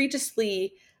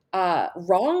egregiously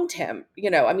wronged him.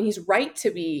 I mean, he's right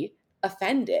to be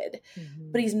offended,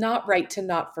 Mm-hmm. but he's not right to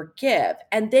not forgive.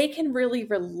 And they can really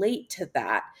relate to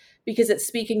that because it's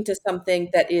speaking to something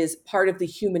that is part of the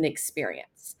human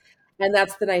experience. And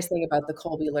that's the nice thing about the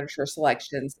Kolbe literature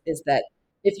selections is that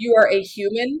if you are a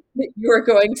human, you are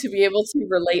going to be able to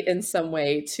relate in some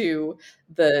way to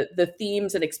the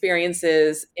themes and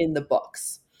experiences in the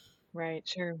books. Right.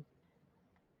 Sure.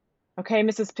 Okay,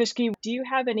 Mrs. Pishke, do you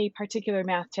have any particular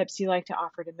math tips you like to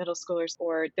offer to middle schoolers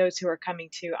or those who are coming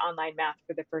to online math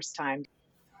for the first time?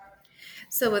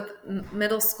 So with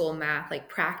middle school math, like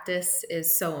practice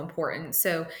is so important.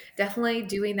 So definitely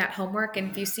doing that homework.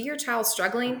 And if you see your child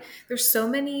struggling, there's so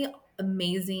many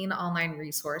amazing online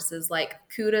resources like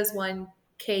Kuda's one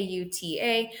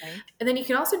KUTA. Okay. And then you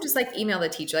can also just like email the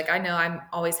teacher. Like I know I'm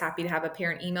always happy to have a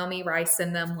parent email me where I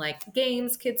send them like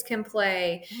games kids can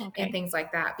play Okay. and things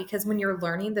like that. Because when you're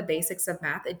learning the basics of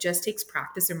math, it just takes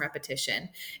practice and repetition,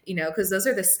 because those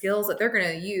are the skills that they're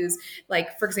going to use.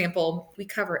 Like, for example, we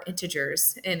cover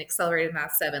integers in Accelerated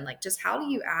Math 7, like just how do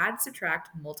you add, subtract,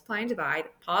 multiply, and divide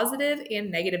positive and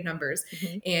negative numbers.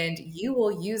 Mhm. And you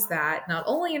will use that not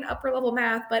only in upper level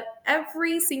math, but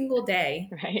every single day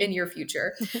Right. in your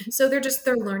future. So they're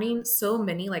learning so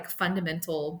many like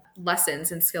fundamental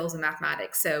lessons and skills in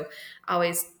mathematics. So I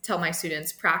always tell my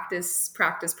students, practice,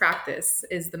 practice, practice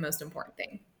is the most important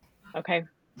thing. Okay,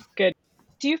 good.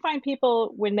 Do you find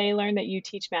people when they learn that you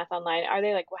teach math online, are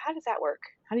they like, well, how does that work?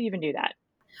 How do you even do that?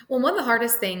 Well, one of the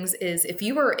hardest things is if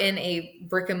you were in a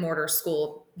brick and mortar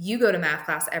school, you go to math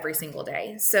class every single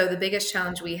day. So the biggest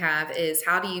challenge we have is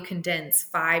how do you condense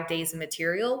 5 days of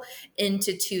material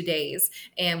into 2 days?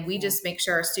 And we just make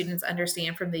sure our students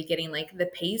understand from the beginning, like the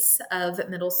pace of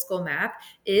middle school math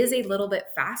is a little bit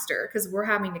faster because we're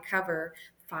having to cover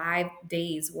 5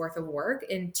 days worth of work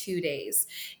in 2 days.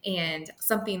 And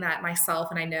something that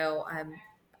myself and I know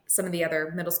some of the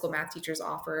other middle school math teachers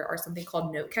offer are something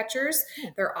called note catchers.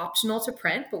 They're optional to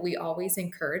print, but we always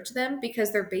encourage them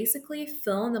because they're basically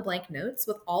fill in the blank notes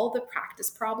with all the practice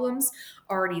problems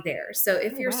already there. So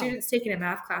if your student's taking a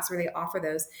math class where they offer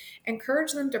those,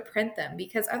 encourage them to print them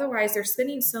because otherwise they're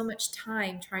spending so much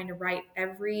time trying to write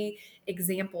every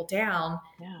example down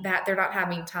that they're not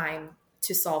having time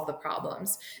to solve the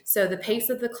problems. So the pace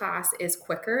of the class is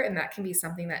quicker, and that can be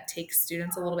something that takes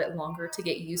students a little bit longer to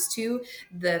get used to,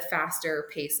 the faster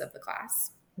pace of the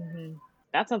class. Mm-hmm.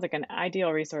 That sounds like an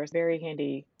ideal resource, very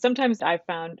handy. Sometimes I've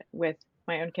found with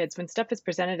my own kids, when stuff is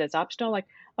presented as optional, like,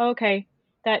 oh, okay,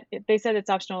 that they said it's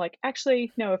optional, like,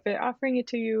 actually, no, if they're offering it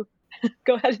to you,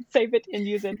 go ahead and save it and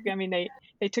use it. I mean,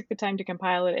 they took the time to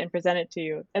compile it and present it to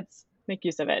you. Let's make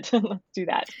use of it. Let's do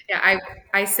that. Yeah,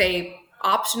 I say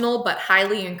optional but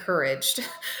highly encouraged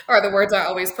are the words I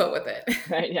always put with it.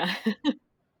 Right, yeah.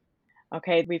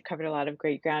 Okay, we've covered a lot of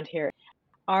great ground here.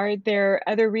 Are there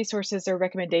other resources or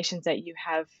recommendations that you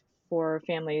have for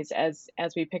families as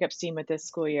we pick up steam with this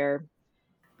school year?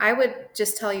 I would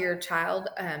just tell your child,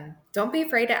 don't be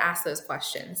afraid to ask those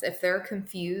questions. If they're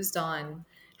confused on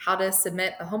how to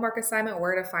submit a homework assignment,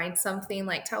 where to find something,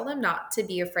 like tell them not to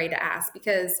be afraid to ask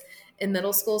because in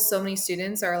middle school, so many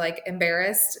students are like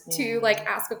embarrassed to like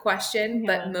ask a question,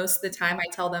 but most of the time I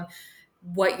tell them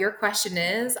what your question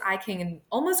is. I can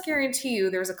almost guarantee you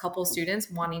there's a couple of students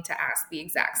wanting to ask the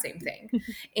exact same thing.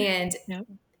 And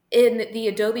in the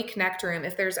Adobe Connect Room,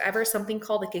 if there's ever something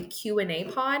called like a Q&A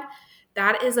pod,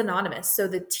 that is anonymous. So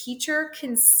the teacher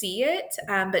can see it,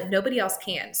 but nobody else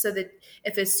can. So that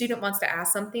if a student wants to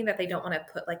ask something that they don't want to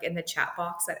put like in the chat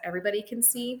box that everybody can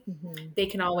see, they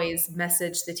can always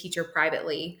message the teacher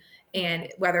privately. And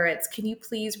whether it's, can you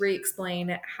please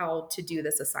re-explain how to do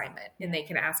this assignment? And they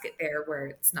can ask it there where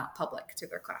it's not public to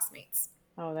their classmates.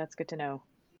 Oh, that's good to know.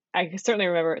 I certainly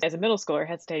remember as a middle schooler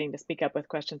hesitating to speak up with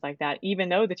questions like that, even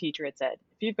though the teacher had said,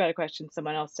 if you've got a question,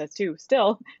 someone else does too.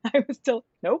 Still, I was still,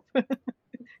 nope. So,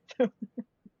 what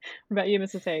about you,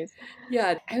 Mrs. Hayes?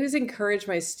 Yeah, I always encourage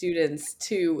my students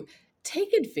to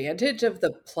take advantage of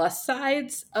the plus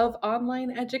sides of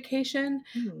online education.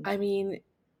 I mean,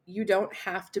 you don't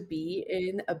have to be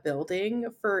in a building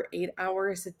for 8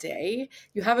 hours a day.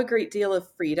 You have a great deal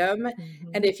of freedom.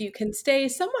 And if you can stay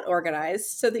somewhat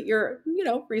organized so that you're,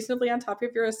 reasonably on top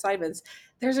of your assignments,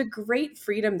 there's a great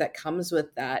freedom that comes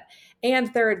with that.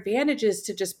 And there are advantages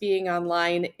to just being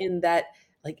online in that,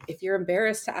 like, if you're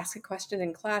embarrassed to ask a question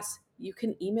in class, you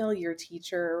can email your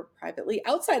teacher privately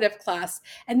outside of class,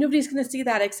 and nobody's going to see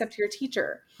that except your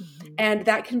teacher. And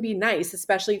that can be nice,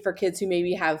 especially for kids who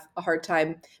maybe have a hard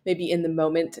time, maybe in the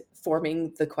moment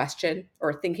forming the question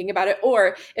or thinking about it.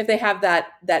 Or if they have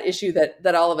that issue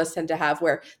that all of us tend to have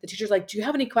where the teacher's like, do you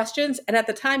have any questions? And at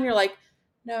the time you're like,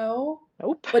 no.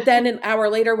 Nope. But then an hour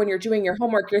later, when you're doing your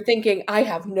homework, you're thinking, I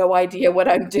have no idea what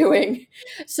I'm doing.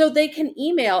 So they can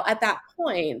email at that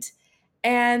point,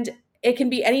 and it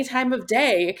can be any time of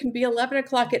day. It can be 11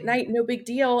 o'clock at night, no big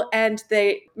deal. And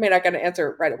they may not going to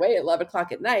answer right away at 11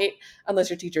 o'clock at night, unless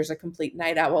your teacher's a complete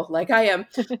night owl like I am.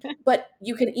 But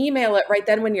you can email it right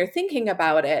then when you're thinking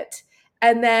about it,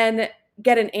 and then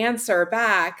get an answer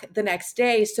back the next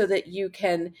day so that you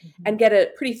can and get a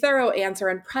pretty thorough answer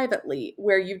and privately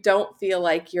where you don't feel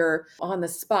like you're on the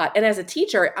spot. And as a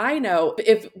teacher, I know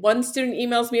if one student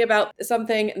emails me about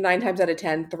something, 9 times out of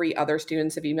 10, 3 other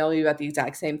students have emailed me about the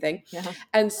exact same thing.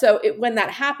 And so when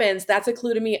that happens, that's a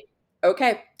clue to me.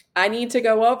 Okay, I need to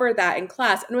go over that in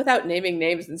class. And without naming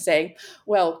names and saying,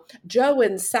 well, Joe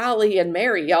and Sally and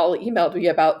Mary all emailed me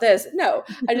about this. No,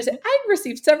 I just, I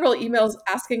received several emails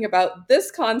asking about this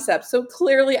concept. So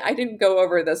clearly I didn't go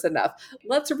over this enough.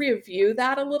 Let's review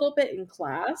that a little bit in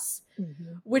class,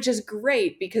 which is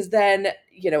great because then,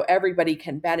 everybody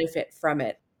can benefit from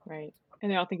it. Right.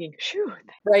 And they're all thinking, phew.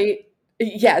 Right.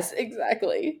 Yes,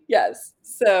 exactly. Yes.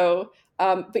 So,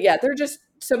 but yeah, there are just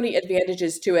so many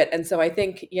advantages to it. And so I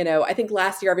think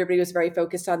last year everybody was very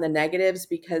focused on the negatives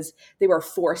because they were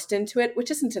forced into it, which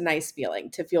isn't a nice feeling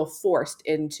to feel forced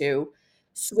into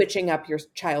switching up your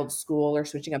child's school or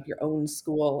switching up your own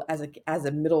school as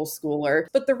a middle schooler.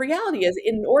 But the reality is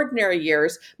in ordinary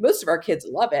years, most of our kids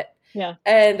love it. Yeah.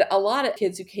 And a lot of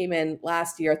kids who came in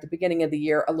last year at the beginning of the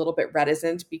year, a little bit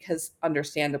reticent because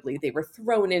understandably they were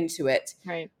thrown into it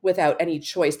without any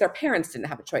choice. Their parents didn't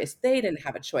have a choice. They didn't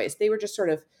have a choice. They were just sort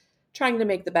of trying to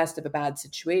make the best of a bad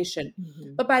situation.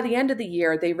 But by the end of the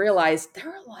year, they realized there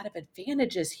are a lot of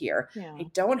advantages here. Yeah. I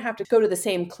don't have to go to the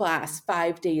same class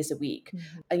 5 days a week.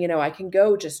 I can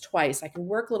go just twice. I can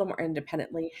work a little more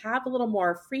independently, have a little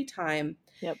more free time.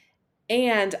 Yep.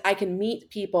 And I can meet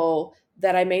people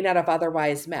that I may not have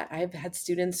otherwise met. I've had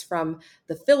students from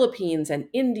the Philippines and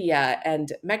India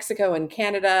and Mexico and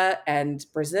Canada and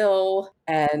Brazil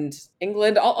and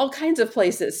England, all kinds of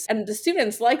places. And the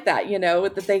students like that,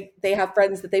 that they have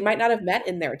friends that they might not have met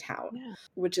in their town,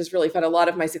 which is really fun. A lot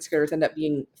of my sixth graders end up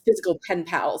being physical pen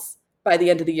pals by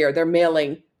the end of the year. They're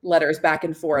mailing letters back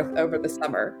and forth over the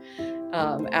summer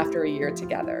after a year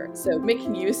together. So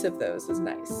making use of those is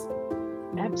nice.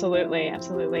 Absolutely.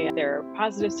 Absolutely. There are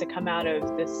positives to come out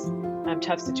of this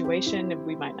tough situation.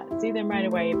 We might not see them right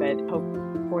away, but hope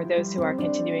for those who are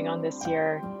continuing on this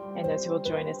year and those who will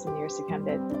join us in years to come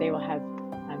that they will have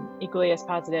equally as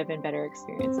positive and better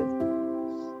experiences.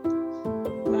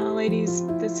 Well, ladies,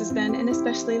 this has been an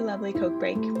especially lovely Coke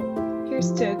Break.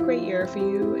 Here's to a great year for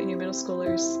you and your middle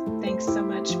schoolers. Thanks so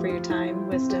much for your time,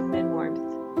 wisdom, and warmth.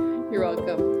 You're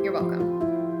welcome. You're welcome.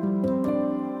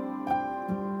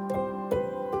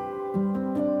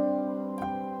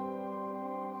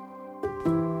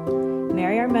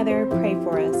 Mary our Mother, pray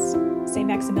for us. St.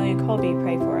 Maximilian Kolbe,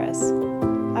 pray for us.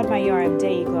 Ad Maiorem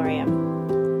Dei Gloriam.